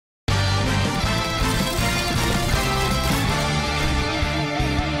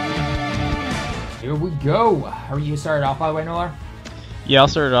Here we go. Are you started off, by the way, Nolar? Yeah, I'll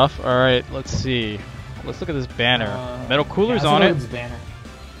start it off. All right, let's see. Let's look at this banner. Metal Cooler's on it. Banner.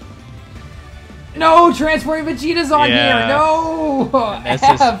 No, Transforming Vegeta's on here. No.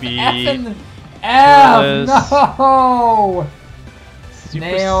 SSB. F. No. Super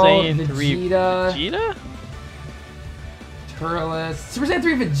Nailed Saiyan 3 Vegeta? Turles. Super Saiyan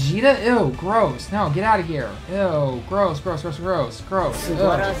 3 Vegeta? Ew, gross. No, get out of here. Ew, gross, gross, gross, gross, gross.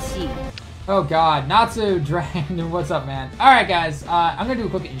 Ew. Oh god, Natsu Dragon, what's up, man? Alright, guys, I'm gonna do a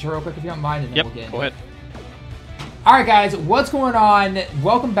quick intro real quick if you don't mind, and then we'll get into go ahead. Alright, guys, what's going on?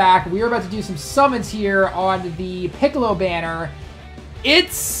 Welcome back. We are about to do some summons here on the Piccolo banner.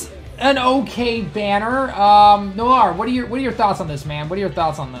 It's an okay banner. Nolar, what are your thoughts on this, man? What are your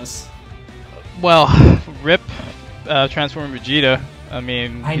thoughts on this? Well, RIP Transforming Vegeta. I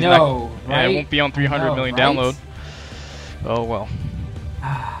mean, I know, right? Yeah, it won't be on 300 million download. Oh well.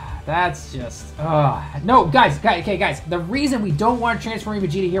 That's just no, guys. Okay, guys. The reason we don't want Transforming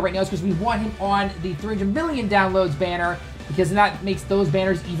Vegeta here right now is because we want him on the 300 million downloads banner, because that makes those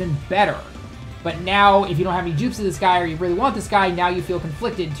banners even better. But now, if you don't have any dupes of this guy, or you really want this guy, now you feel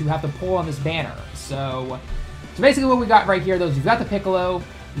conflicted to have to pull on this banner. So basically what we got right here, though, is you've got the Piccolo,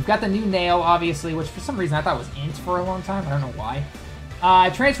 you've got the new Nail, obviously, which for some reason I thought was int for a long time. I don't know why.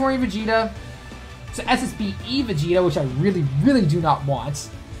 Transforming Vegeta, so SSBE Vegeta, which I really, really do not want.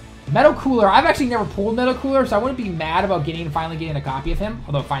 Metal Cooler, I've actually never pulled Metal Cooler, so I wouldn't be mad about finally getting a copy of him,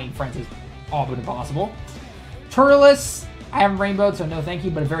 although finding friends is all but impossible. Turles, I haven't rainbowed, so no thank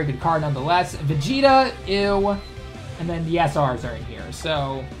you, but a very good card nonetheless. Vegeta, ew, and then the SRs are in here,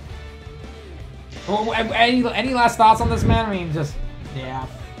 so... Any last thoughts on this, man? I mean, just, yeah.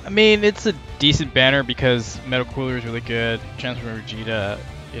 I mean, it's a decent banner because Metal Cooler is really good. Transforming Vegeta,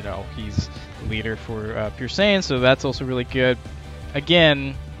 you know, he's the leader for Pure Saiyan, so that's also really good.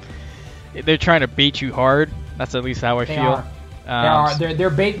 Again, they're trying to bait you hard. That's at least how I feel.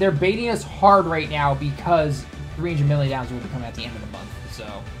 They're baiting us hard right now because 300 million downs will be coming at the end of the month.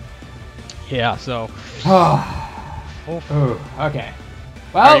 So yeah. So okay.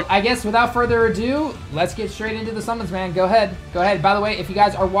 Well, I guess without further ado, let's get straight into the summons, man. Go ahead. Go ahead. By the way, if you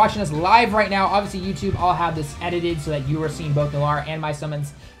guys are watching us live right now, obviously YouTube, I'll have this edited so that you are seeing both Nolar and my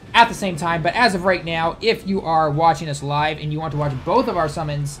summons at the same time. But as of right now, if you are watching us live and you want to watch both of our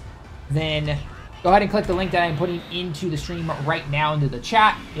summons, then go ahead and click the link that I'm putting into the stream right now into the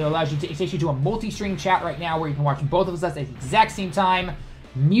chat. It allows you to, it takes you to a multi-stream chat right now where you can watch both of us at the exact same time.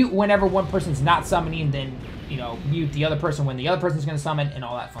 Mute whenever one person's not summoning, and then, you know, mute the other person when the other person's going to summon, and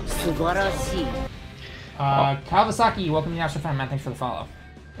all that fun stuff. Kawasaki, welcome to the National Fan, man. Thanks for the follow.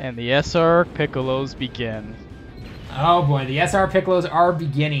 And the SR Piccolos begin. Oh boy, the SR Piccolos are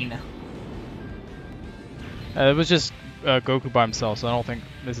beginning. It was just Goku by himself, so I don't think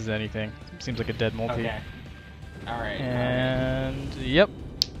this is anything. Seems like a dead multi. Okay. Alright. And yep,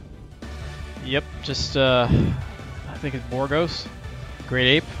 just I think it's Borgos,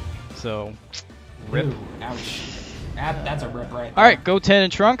 Great Ape. So rip. Ooh, ouch. That's a rip right there. All right, Goten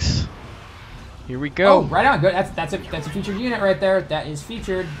and Trunks. Here we go. Oh, right on. Good. That's a featured unit right there. That is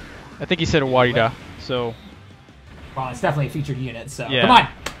featured. I think he said a Warida. So. Well, it's definitely a featured unit. So yeah. Come on.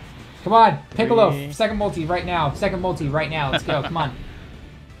 Come on, Piccolo, second multi right now. Second multi right now. Let's go. Come on.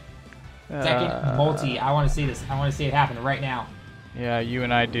 Second multi. I want to see this. I want to see it happen right now. Yeah, you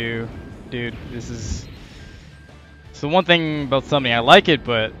and I do. Dude, this is... So one thing about something, I like it,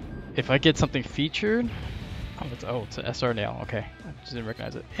 but if I get something featured... Oh, it's an SR Nail. Okay, I just didn't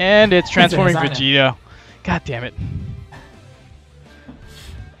recognize it. And it's Transforming Vegeta. God damn it.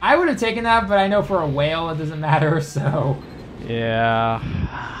 I would have taken that, but I know for a whale it doesn't matter, so... Yeah.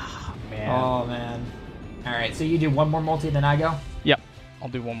 Man. Oh, man. Alright, so you do one more multi, then I go? Yep. I'll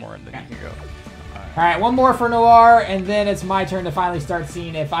do one more and then you can go. Alright, one more for Nolar, and then it's my turn to finally start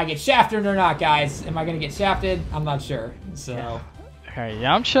seeing if I get shafted or not, guys. Am I going to get shafted? I'm not sure. So. Alright,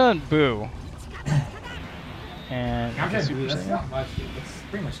 Yamcha and Boo. And Yamcha and Boo, that's not much, dude. It's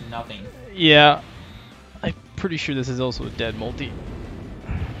pretty much nothing. Yeah. I'm pretty sure this is also a dead multi.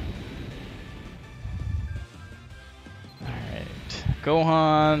 Alright.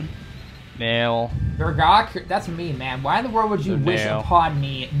 Gohan. Nail. Durgak, that's me, man. Why in the world would you wish upon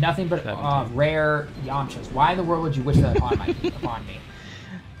me nothing but rare Yamchas? Why in the world would you wish that upon me?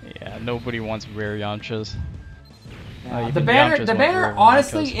 Yeah, nobody wants rare Yamchas. The banner,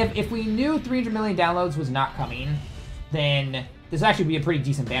 honestly, if we knew 300 million downloads was not coming, then this would actually be a pretty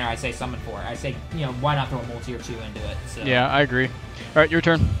decent banner. I'd say summon for it. I'd say, you know, why not throw a multi or two into it? So. Yeah, I agree. All right, your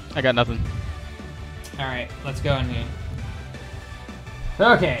turn. I got nothing. All right, let's go in here.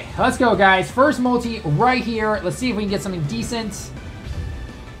 Okay, let's go, guys. First multi right here. Let's see if we can get something decent.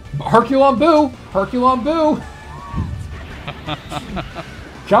 Hercule Boo! Hercule Boo!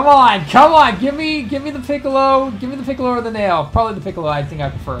 Come on, come on! Give me the Piccolo. Give me the Piccolo or the Nail. Probably the Piccolo. I think I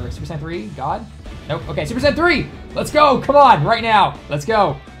prefer. Super Saiyan 3. God. Nope. Okay, Super Saiyan 3. Let's go. Come on, right now. Let's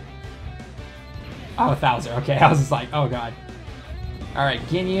go. Oh, Thouser. Okay, I was just like, oh god. All right,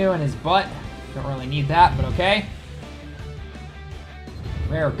 Ginyu and his butt. Don't really need that, but okay.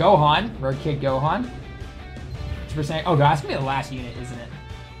 Rare Gohan. Rare Kid Gohan. Super Saiyan. Oh god, that's gonna be the last unit, isn't it?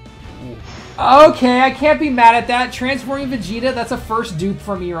 Oof. Okay, I can't be mad at that. Transforming Vegeta, that's a first dupe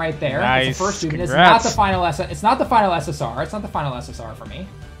for me right there. Nice. It's a first dupe. Congrats. It's not the final It's not the final SSR. It's not the final SSR for me.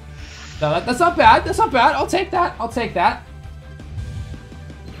 So that's not bad. That's not bad. I'll take that. I'll take that.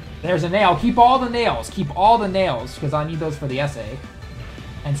 There's a nail. Keep all the nails. Keep all the nails, because I need those for the essay.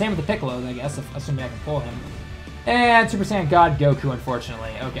 And same with the Piccolos, I guess, assuming I can pull him. And Super Saiyan God Goku,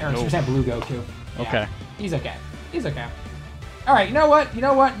 unfortunately. Okay, or Super Saiyan Blue Goku. Yeah, okay. He's okay. He's okay. Alright, you know what? You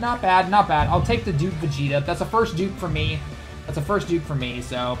know what? Not bad, not bad. I'll take the dupe Vegeta. That's a first dupe for me. That's a first dupe for me.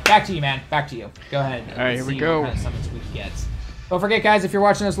 So, back to you, man. Back to you. Go ahead. Alright, here we go. What kind of summons we can get. Don't forget, guys, if you're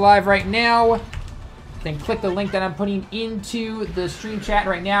watching us live right now, then click the link that I'm putting into the stream chat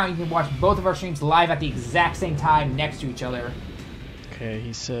right now. You can watch both of our streams live at the exact same time next to each other. Okay,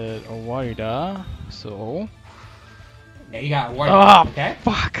 he said Owarida, so... Yeah, you got Warrior. Oh, okay.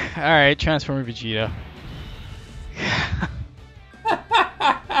 Fuck. Alright, transforming Vegeta.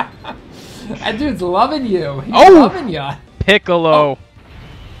 That dude's loving you. He's Oh! loving you. Piccolo. Oh.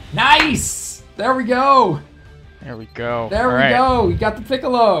 Nice. There we go. There we go. There we go. You got the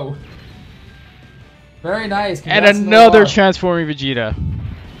Piccolo. Very nice. And Congrats to another Nolar. transforming Vegeta.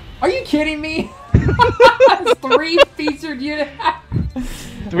 Are you kidding me? 3 featured units.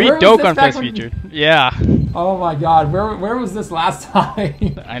 3 Dokkanfest featured. Yeah. Oh my god. Where was this last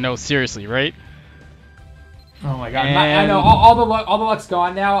time? I know, seriously, right? Oh my god. I know. All the luck's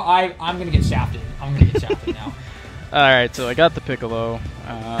gone now. I'm going to get shafted. I'm going to get shafted now. Alright, so I got the Piccolo.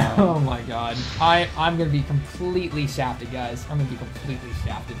 Oh my god. I'm going to be completely shafted, guys. I'm going to be completely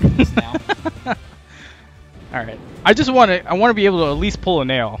shafted for this now. Alright. I want to be able to at least pull a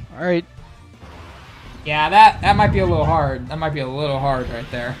nail. Alright. Yeah, that might be a little hard. That might be a little hard right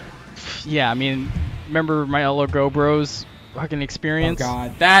there. Yeah, I mean, remember my LR Go Bros fucking experience? Oh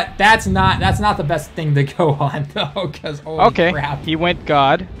god. That's not the best thing to go on though, because holy crap. He went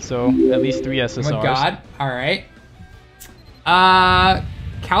God, so at least 3 SSRs. Went God. Alright.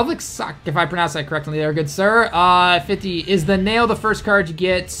 Calvix Sock, if I pronounce that correctly there, good sir. 50. Is the nail the first card you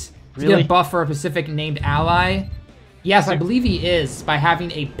get? You get a buff for a Pacific named ally? Yes, I believe he is. By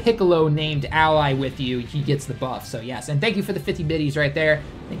having a Piccolo named ally with you, he gets the buff. So yes, and thank you for the 50 biddies right there.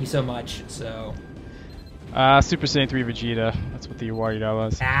 Thank you so much. So Super Saiyan 3 Vegeta. That's what the Warrior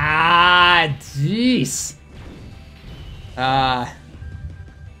was. Ah, jeez.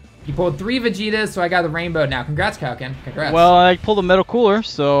 You pulled 3 Vegetas, so I got the rainbow now. Congrats, Kalkin. Congrats. Well, I pulled a Metal Cooler,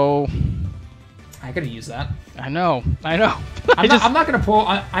 so I could have used that. I know. I'm not gonna pull.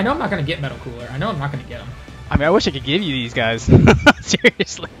 I know I'm not gonna get Metal Cooler. I know I'm not gonna get them. I mean, I wish I could give you these guys.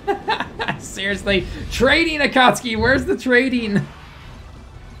 Seriously. Seriously. Trading, Akatsuki. Where's the trading?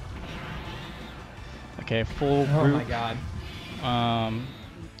 Okay, full group. Oh my god.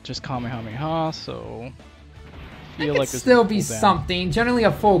 Just Kamehameha, so It could still be something. Generally,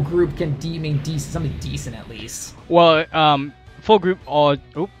 a full group can mean decent, something decent at least. Well, full group all.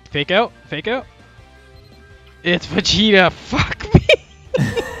 Oop, fake out. It's Vegeta. Fuck me.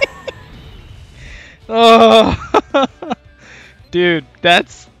 Oh, dude,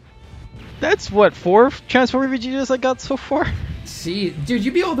 that's what 4 transforming Vegetas I got so far. See, dude,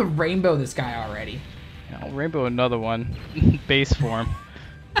 you'd be able to rainbow this guy already. Yeah, I'll rainbow another one, base form.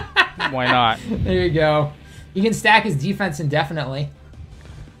 Why not? There you go. You can stack his defense indefinitely.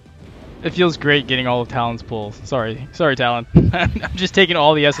 It feels great getting all of Tallen's pulls. Sorry, Tallen. I'm just taking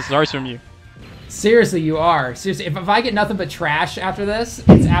all the SSRs from you. Seriously, you are. Seriously, if I get nothing but trash after this,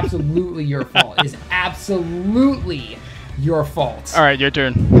 it's absolutely your fault. It is absolutely your fault. All right, your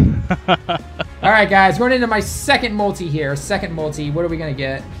turn. All right, guys, going into my second multi here. Second multi, what are we going to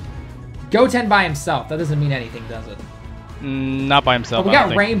get? Goten by himself. That doesn't mean anything, does it? Not by himself. But we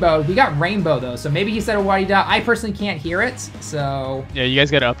got Rainbow. We got Rainbow, though, so maybe he said a Wadida. I personally can't hear it, so... Yeah, you guys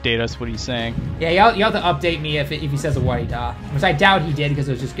got to update us what he's saying. Yeah, you have to update me if he says a Wadida, which I doubt he did because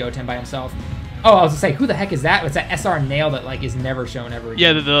it was just Goten by himself. Oh, I was gonna say, who the heck is that? It's that SR nail that like is never shown ever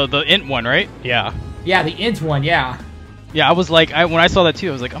again. Yeah, the int one, right? Yeah. Yeah, the int one, yeah. Yeah, I was like, when I saw that too,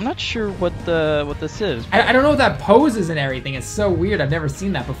 I was like, I'm not sure what this is. I don't know what that pose is and everything. It's so weird. I've never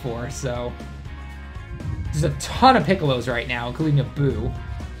seen that before. So there's a ton of Piccolos right now, including a Boo.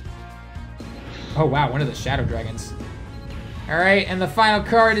 Oh wow, one of the Shadow Dragons. All right, and the final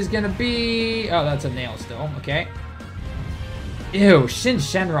card is gonna be. Oh, that's a nail still. Okay. Ew,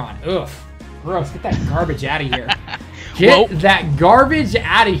 Shenron. Ugh. Gross. Get that garbage out of here. Get that garbage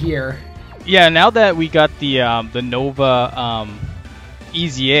out of here. Yeah, now that we got the Nova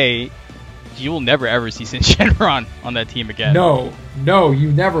EZA, you will never ever see Shenron on that team again. No, no,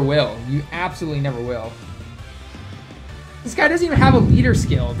 you never will. You absolutely never will. This guy doesn't even have a leader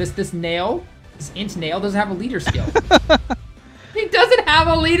skill. This nail, this int nail doesn't have a leader skill. He doesn't have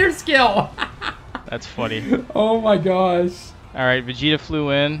a leader skill. That's funny. Oh my gosh. All right, Vegeta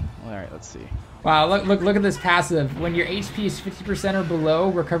flew in. All right, let's see. Wow, look at this passive. When your HP is 50% or below,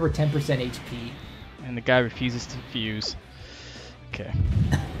 recover 10% HP. And the guy refuses to fuse. Okay.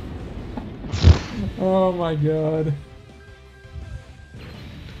 Oh my god.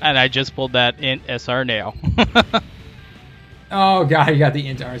 And I just pulled that int SR nail. Oh god, you got the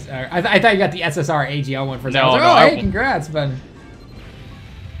int RS. I thought you got the SSR AGL one for a second. No, I was like, oh, hey, congrats, but...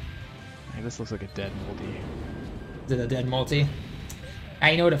 Hey, this looks like a dead multi. Is it a dead multi?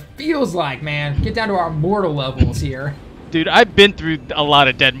 I know what it feels like, man. Get down to our mortal levels here. Dude, I've been through a lot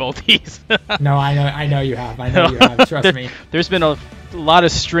of dead multis. No, I know you have. I know you have. Trust me. There's been a lot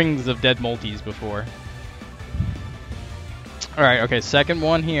of strings of dead multis before. All right, okay, second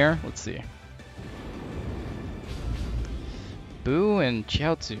one here. Let's see. Boo and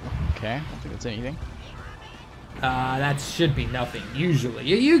Chiaotzu. Okay, I don't think that's anything. That should be nothing, usually.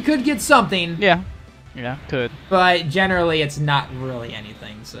 You could get something. Yeah. Yeah, could. But generally, it's not really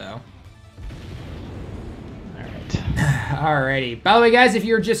anything, so. Alrighty. By the way, guys, if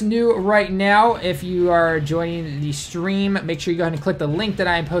you're just new right now, if you are joining the stream, make sure you go ahead and click the link that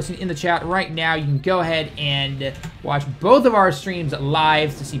I am posting in the chat right now. You can go ahead and watch both of our streams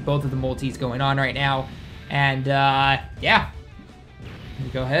live to see both of the multis going on right now. And, yeah.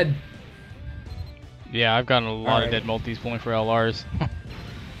 Go ahead. Yeah, I've gotten a lot of dead multis pulling for LRs.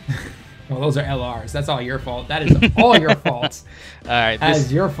 Well, those are LRs. That's all your fault. That is all your fault. Alright, that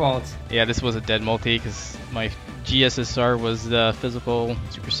is your fault. Yeah, this was a dead multi because my GSSR was the physical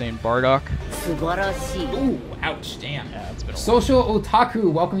Super Saiyan Bardock. Ooh, ouch, damn. Yeah, it's been a Social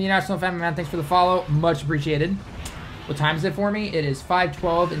Otaku, welcome to the National Family Man. Thanks for the follow. Much appreciated. What time is it for me? It is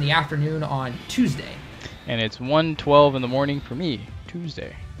 5:12 in the afternoon on Tuesday. And it's 1:12 in the morning for me,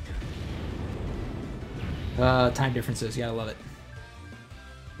 Tuesday. Time differences, you gotta love it.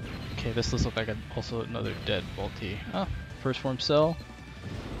 Okay, this looks like also another dead multi. Oh, first form cell.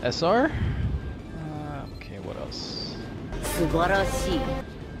 SR? Okay, what else?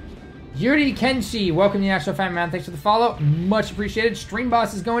 Yuri Kenshi, welcome to the National Family Man. Thanks for the follow. Much appreciated. Stream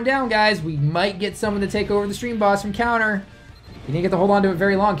boss is going down, guys. We might get someone to take over the stream boss from Counter. You didn't get to hold on to it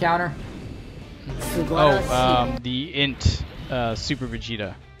very long, Counter. Oh, the int Super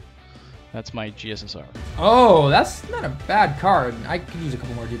Vegeta. That's my GSSR. Oh, that's not a bad card. I could use a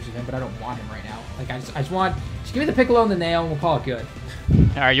couple more dupes of him, but I don't want him right now. Like, I just want... Just give me the Piccolo and the nail, and we'll call it good.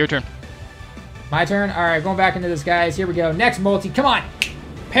 Alright, your turn. My turn? Alright, going back into this, guys. Here we go. Next multi. Come on!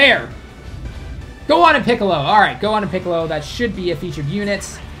 Pair! Go on in Piccolo. Alright, go on in Piccolo. That should be a featured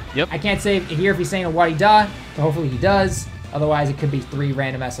unit. Yep. I can't say here if he's saying a Wadi-Da, but hopefully he does. Otherwise, it could be 3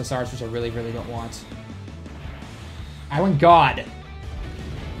 random SSRs, which I really, really don't want. I went God.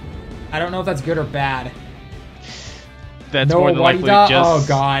 I don't know if that's good or bad. That's no more than likely just... Oh,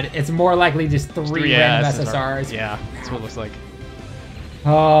 God. It's more likely just 3 random SSRs. Yeah, that's what it looks like.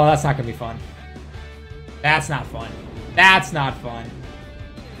 Oh, that's not going to be fun. That's not fun. That's not fun.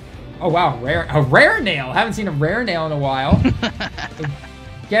 Oh, wow. A rare nail. Haven't seen a rare nail in a while.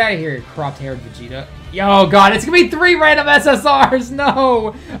 Get out of here, cropped-haired Vegeta. Yo, God, it's going to be 3 random SSRs.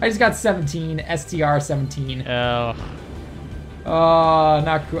 No. I just got 17. STR 17. Oh. Oh,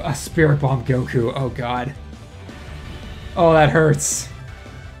 not cool. A Spirit Bomb Goku. Oh, God. Oh, that hurts.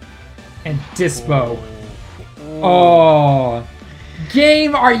 And Dispo. Oh.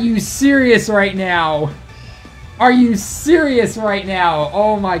 Game, are you serious right now? Are you serious right now?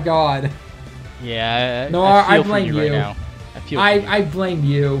 Oh, my God. Yeah, no, I blame you. Right now. I blame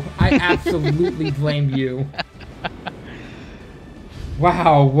you. I absolutely blame you.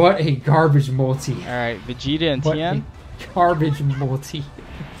 Wow, what a garbage multi. Alright, Vegeta and Tien. Garbage multi.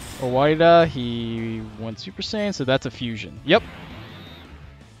 Owaida, he went Super Saiyan, so that's a fusion. Yep.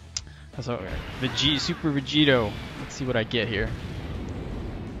 That's alright. Super Vegito. Let's see what I get here.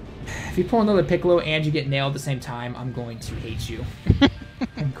 If you pull another Piccolo and you get nailed at the same time, I'm going to hate you.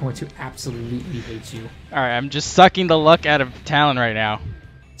 I'm going to absolutely hate you. Alright, I'm just sucking the luck out of Tallen right now.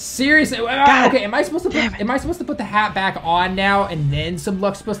 Seriously? Okay, am I supposed to put the hat back on now and then some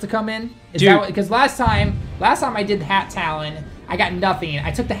luck's supposed to come in? Because last time I did hat Tallen, I got nothing.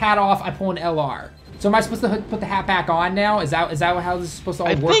 I took the hat off, I pulled an LR. So am I supposed to put the hat back on now? Is that how this is supposed to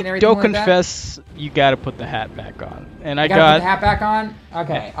all work and everything? Dokkanfest, you gotta put the hat back on. And I gotta put the hat back on?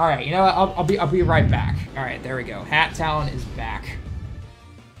 Okay, alright, you know what? I'll be right back. Alright, there we go. Hat Tallen is back.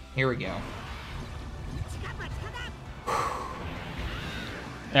 Here we go.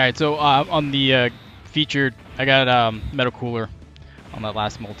 Alright, so on the featured, I got Metal Cooler on that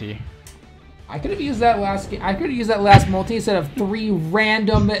last multi. I could have used that last multi instead of 3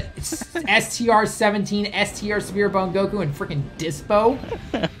 random STR-17, STR Severe Bone Goku, and freaking Dispo.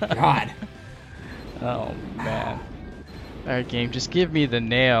 God. Oh man. Alright, game, just give me the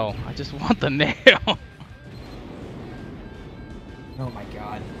nail. I just want the nail. Oh my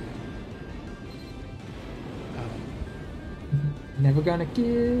god. Never gonna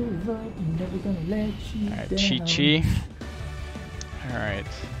give up, never gonna let you down. Alright, Chi-Chi. Alright.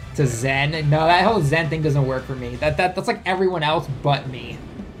 It's a Zen. No, that whole Zen thing doesn't work for me. That's like everyone else but me.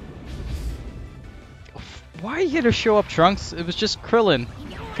 Why you had to show up, Trunks? It was just Krillin.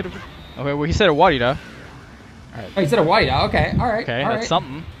 Could've... Okay, well he said a Wadida. Alright. Oh, he said a Wadida. Okay, alright. Okay, that's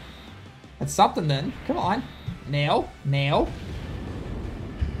something. That's something then. Come on. Nail.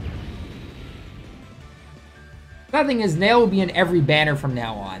 That thing is, Nail will be in every banner from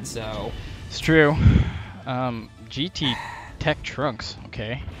now on, so... It's true. GT Tech Trunks,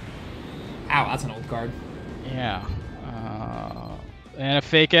 okay. Ow, that's an old card. Yeah. And a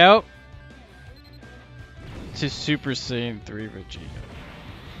fake out to Super Saiyan 3 Vegeta.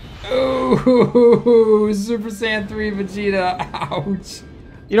 Ooh, Super Saiyan 3 Vegeta. Ouch.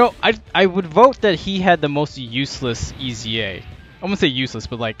 You know, I would vote that he had the most useless EZA. I wouldn't say useless,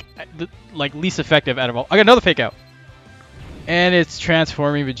 but like least effective out of all. I got another fake out. And it's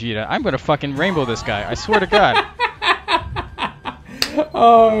transforming Vegeta. I'm gonna fucking rainbow this guy. I swear to God.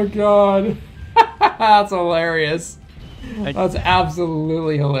 Oh god. That's hilarious. That's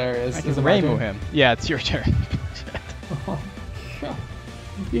absolutely hilarious. I can rainbow him. Yeah, it's your turn. Oh, god.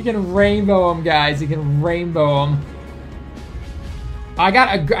 You can rainbow him, guys. You can rainbow him. I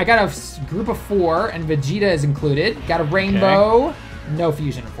got a group of 4, and Vegeta is included. Got a rainbow. Okay. No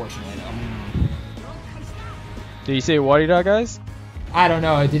fusion, unfortunately, though. Did he say Wadida, guys? I don't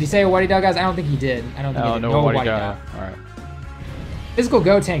know. Did he say Wadida, guys? I don't think he did. I don't think he did. No Wadida. All right. Physical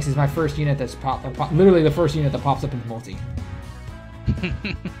Gotenks is my first unit that's literally the first unit that pops up in the multi.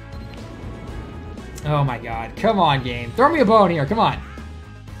 Oh my god. Come on, game. Throw me a bone here. Come on.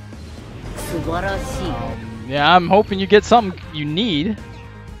 Yeah, I'm hoping you get something you need.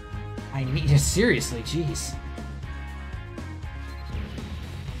 I need you. Seriously, jeez.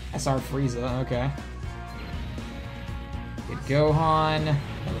 SR Frieza, okay. Good Gohan.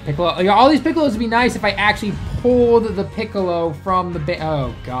 Piccolo. All these Piccolos would be nice if I actually pulled the Piccolo from the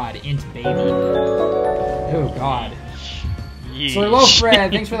oh god, into baby. Oh god. So hello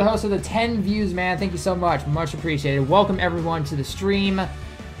Fred, thanks for the host of the 10 views, man. Thank you so much. Much appreciated. Welcome everyone to the stream.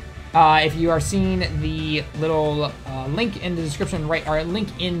 If you are seeing the little link in the description or link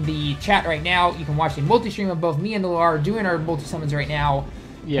in the chat right now, you can watch the multi-stream of both me and Nolar doing our multi-summons right now.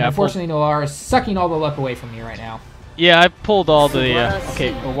 Yeah. And unfortunately, Nolar is sucking all the luck away from me right now. Yeah, I pulled all the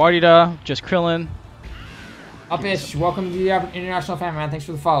okay, Wadida, just Krillin. Upish, welcome to the International Fan, man. Thanks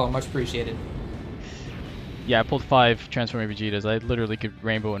for the follow. Much appreciated. Yeah, I pulled 5 Transforming Vegetas. I literally could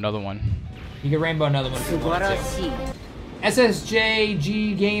rainbow another one. You could rainbow another one if you wanted to.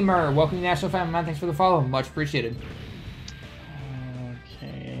 SSJG Gamer, welcome to the National Fan, man. Thanks for the follow. Much appreciated.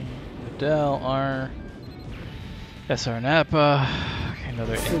 Okay. Adele, R. SR Nappa. Okay,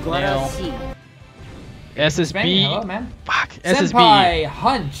 another Nail. SSB. Hello, man. Fuck. SSB.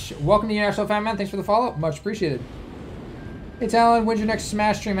 Hunch, welcome to the National Fan, man. Thanks for the follow. Much appreciated. Hey, Tallen, when's your next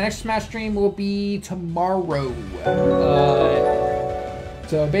Smash stream? My next Smash stream will be tomorrow.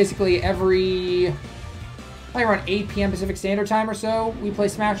 So basically probably around 8 p.m. Pacific Standard Time or so, we play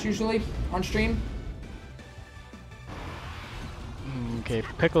Smash usually on stream. Okay,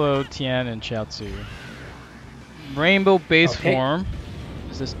 Piccolo, Tien, and Chiaotzu. Rainbow base form.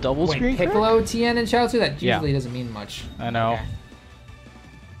 Is this double screen? Piccolo, crack? Tien, and Chiaotzu? That usually doesn't mean much. I know. Okay.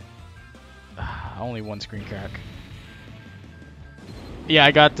 Only one screen crack. Yeah,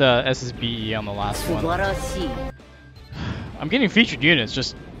 I got SSBE on the last one. I'm getting featured units,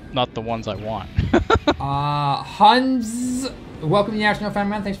 just not the ones I want. Hans, welcome to the National Fan,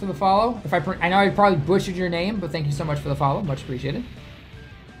 man. Thanks for the follow. I know I probably butchered your name, but thank you so much for the follow. Much appreciated.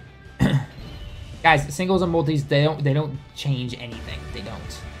 Guys, singles and multis, they don't change anything. They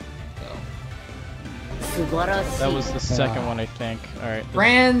don't. So. That was the second one, I think. All right.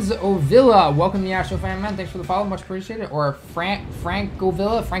 Franz Ovilla, welcome to the National Fan, man. Thanks for the follow. Much appreciated. Or Frank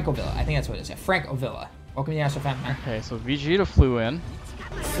Ovilla. I think that's what it is. Yeah, Frank Ovilla. Welcome to the National Fan, man. Okay, so Vegeta flew in.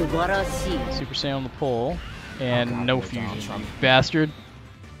 Super Saiyan on the pole. And God, no Donald fusion, Trump. you bastard.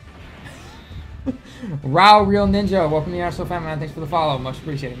 Rao Real Ninja, welcome to the Arsenal family, man. Thanks for the follow. Much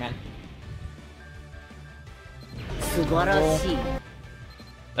appreciated, man.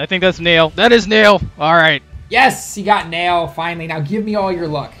 I think that's Nail. That is Nail! Alright. Yes, he got Nail, finally. Now give me all your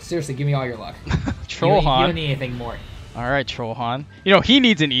luck. Seriously, give me all your luck. Trollhan. You don't need anything more. Alright, Trollhan. You know, he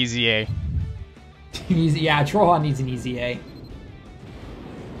needs an easy A. Yeah, Trollhan needs an easy A.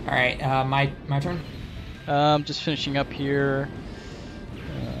 Alright, my turn? Just finishing up here.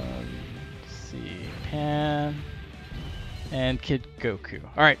 Let's see. Pan. And Kid Goku.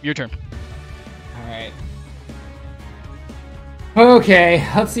 Alright, your turn. Alright. Okay,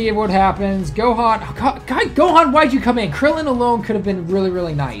 let's see what happens. Gohan. Oh, God, Gohan, why'd you come in? Krillin alone could have been really,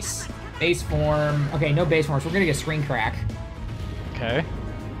 really nice. Base form. Okay, no base form, so we're gonna get screen crack. Okay.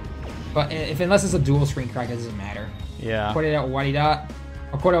 But unless it's a dual screen crack, it doesn't matter. Yeah.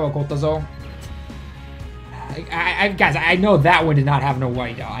 Guys, I know that one did not have no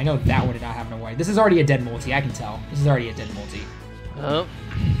Warida. I know that one did not have no Warida. This is already a dead multi, I can tell. This is already a dead multi. Oh.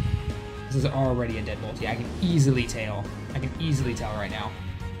 This is already a dead multi. I can easily tell. I can easily tell right now.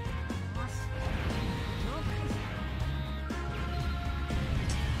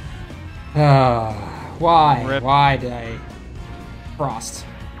 Why? Rip. Why did I... Frost.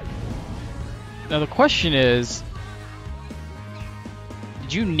 Now the question is,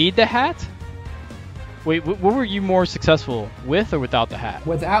 did you need the hat? Wait, what were you more successful with or without the hat?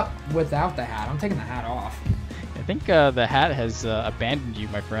 Without the hat. I'm taking the hat off. I think the hat has abandoned you,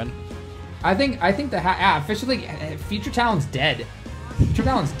 my friend. I think the hat. Yeah, officially, Future Talon's dead. Future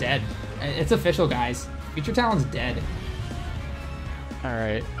Talon's dead. It's official, guys. Future Talon's dead. All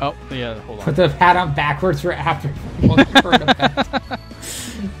right. Oh, yeah. Hold on. Put the hat on backwards for after.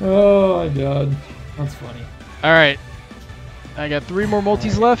 Oh my god, that's funny. All right. I got 3 more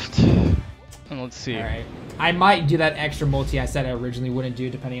multis left. And let's see. All right. I might do that extra multi I said I originally wouldn't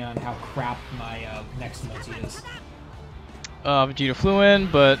do, depending on how crap my next multi is. Vegeta flew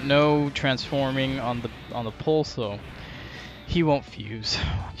in, but no transforming on the pole, so he won't fuse.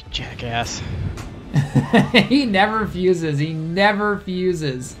 Jackass. He never fuses. He never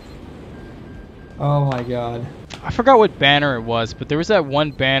fuses. Oh my god. I forgot what banner it was, but there was that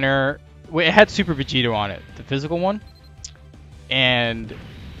one banner. Wait, it had Super Vegeta on it, the physical one. And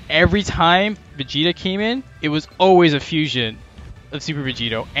every time Vegeta came in, it was always a fusion of Super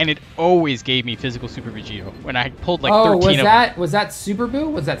Vegito, and it always gave me physical Super Vegito when I pulled like 13 of them. Was that Super Boo?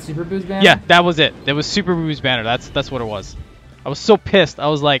 Was that Super Boo's banner? Yeah, that was it. That was Super Boo's banner. That's what it was. I was so pissed. I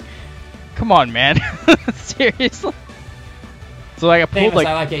was like, come on, man. Seriously? So like I pulled Famous, like...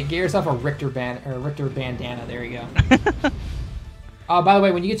 I like it. Get yourself a Richter bandana. There you go. By the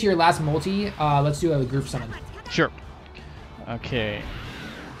way, when you get to your last multi, let's do a group summon. Sure. Okay.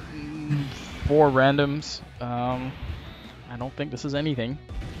 4 randoms. I don't think this is anything.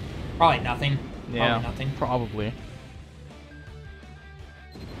 Probably nothing. Yeah, Probably nothing. Probably.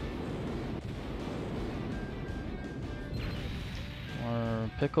 Or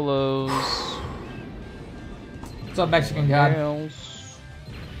Piccolos. What's up, Mexican God? Rails.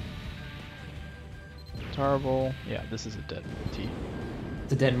 Tarble. Yeah, this is a dead multi.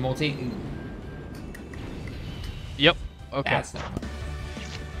 It's a dead multi. Ooh. Yep. Okay. That's not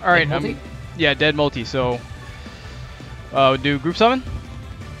All right. dead multi? Yeah, dead multi. So, do group summon.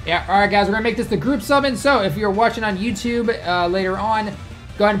 Yeah. All right, guys. We're gonna make this the group summon. So if you're watching on YouTube later on,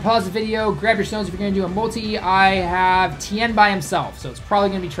 go ahead and pause the video. Grab your stones if you're gonna do a multi. I have Tien by himself, so it's probably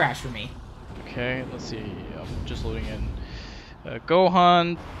gonna be trash for me. Okay. Let's see. I'm just loading in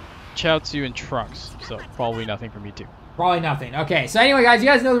Gohan, Chaozu, and Trunks. So probably nothing for me too. Probably nothing. Okay, so anyway, guys, you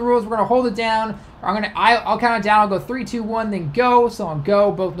guys know the rules. We're gonna hold it down. I'll count it down. I'll go 3, 2, 1, then go. So on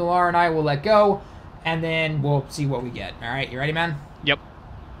go, both Nolar and I will let go, and then we'll see what we get. All right, you ready, man? Yep.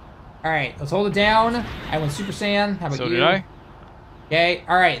 All right, let's hold it down. I went Super Saiyan. How about So you? did I. Okay.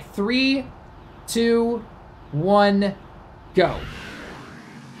 All right, 3, 2, 1, go. All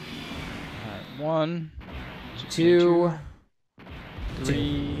right. 1, 2,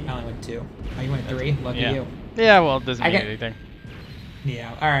 3. I only went 2. Oh, you went 3. Lucky Yeah. you. Yeah. Well, it doesn't mean anything.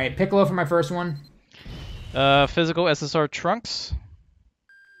 Yeah. All right, Piccolo for my first one. Physical SSR Trunks.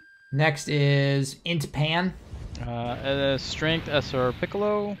 Next is Int Pan. Strength SR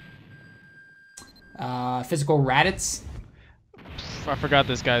Piccolo. Physical Raditz. I forgot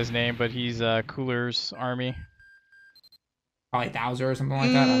this guy's name, but he's Cooler's army. Probably Thouser or something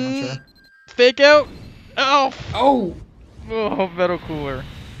like that. I'm not sure. Fake out. Oh. Oh. Oh, Metal Cooler.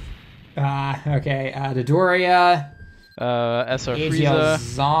 Okay. Dodoria. SR AGL Frieza.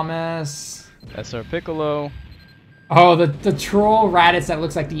 Zamas. SR Piccolo. Oh, the troll Raditz that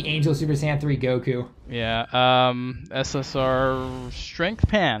looks like the Angel Super Saiyan 3 Goku. Yeah. SSR Strength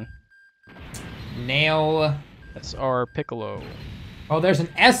Pan. Nail. SR Piccolo. Oh, there's an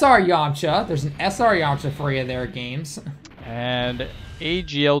SR Yamcha. There's an SR Yamcha for you there, games. And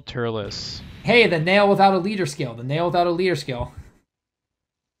AGL Turles. Hey, the nail without a leader skill. The nail without a leader skill.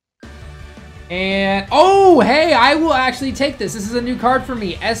 And, oh, hey, I will actually take this. This is a new card for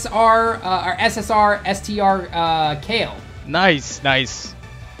me. SR, or SSR, STR, Kale. Nice, nice.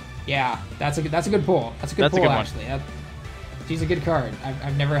 Yeah, that's a good pull. That's a good pull, actually. She's a good card.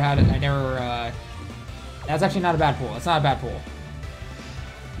 I've never had it. That's actually not a bad pull. It's not a bad pull.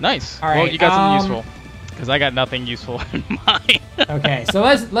 Nice. All right, well, you got something useful. Because I got nothing useful in mine. Okay, so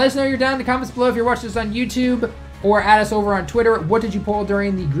let us know you're down in the comments below if you're watching this on YouTube, or add us over on Twitter. What did you pull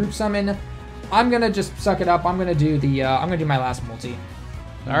during the group summon? I'm gonna just suck it up. I'm gonna do the I'm gonna do my last multi.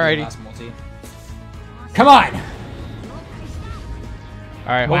 Alrighty. Come on!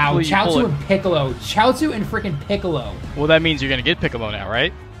 Alright, wow, hopefully you pull Chaozu it. and Piccolo. Chaozu and freaking Piccolo. Well, that means you're gonna get Piccolo now,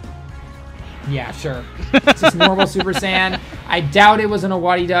 right? Yeah, sure. It's just normal Super Saiyan. I doubt it was an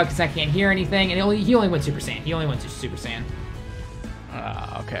Awadi Duck because I can't hear anything. And he only went Super Saiyan. He only went to Super Saiyan.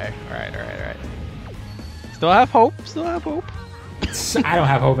 Okay. Alright. Still have hope. I don't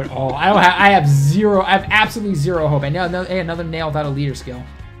have hope at all. I have zero. I have absolutely zero hope. I know another nail without a leader skill.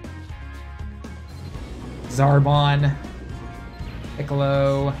 Zarbon,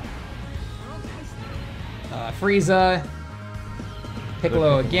 Piccolo, Frieza,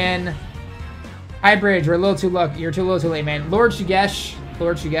 Piccolo again. Hi, Bridge. We're a little too lucky. You're too little too late, man. Lord Shugesh,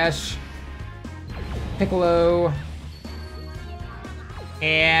 Piccolo,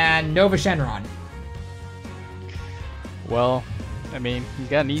 and Nova Shenron. Well, I mean, he's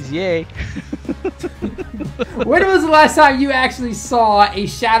got an easy A. When was the last time you actually saw a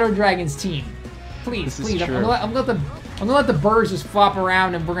Shadow Dragons team? Please. I'm gonna let the birds just flop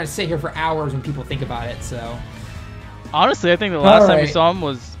around, and we're gonna sit here for hours when people think about it. So, honestly, I think the last time we saw him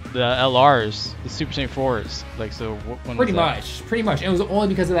was the LRs, the Super Saiyan 4s. Like, so when pretty much. It was only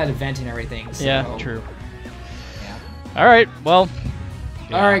because of that event and everything. So. Yeah, true. Yeah. All right, well.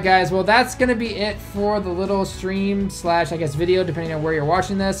 Yeah. All right, guys. Well, that's gonna be it for the little stream / I guess video, depending on where you're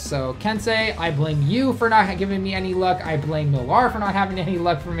watching this. So, Kensei, I blame you for not giving me any luck. I blame Nolar for not having any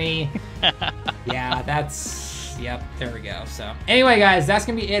luck for me. Yeah, yep, there we go. So, anyway, guys, that's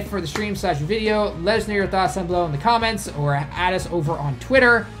gonna be it for the stream / video. Let us know your thoughts down below in the comments, or add us over on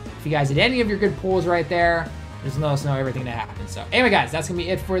Twitter. If you guys did any of your good pulls right there, just let us know everything that happened. So, anyway, guys, that's gonna be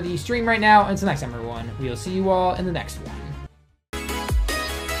it for the stream right now. Until next time, everyone, we'll see you all in the next one.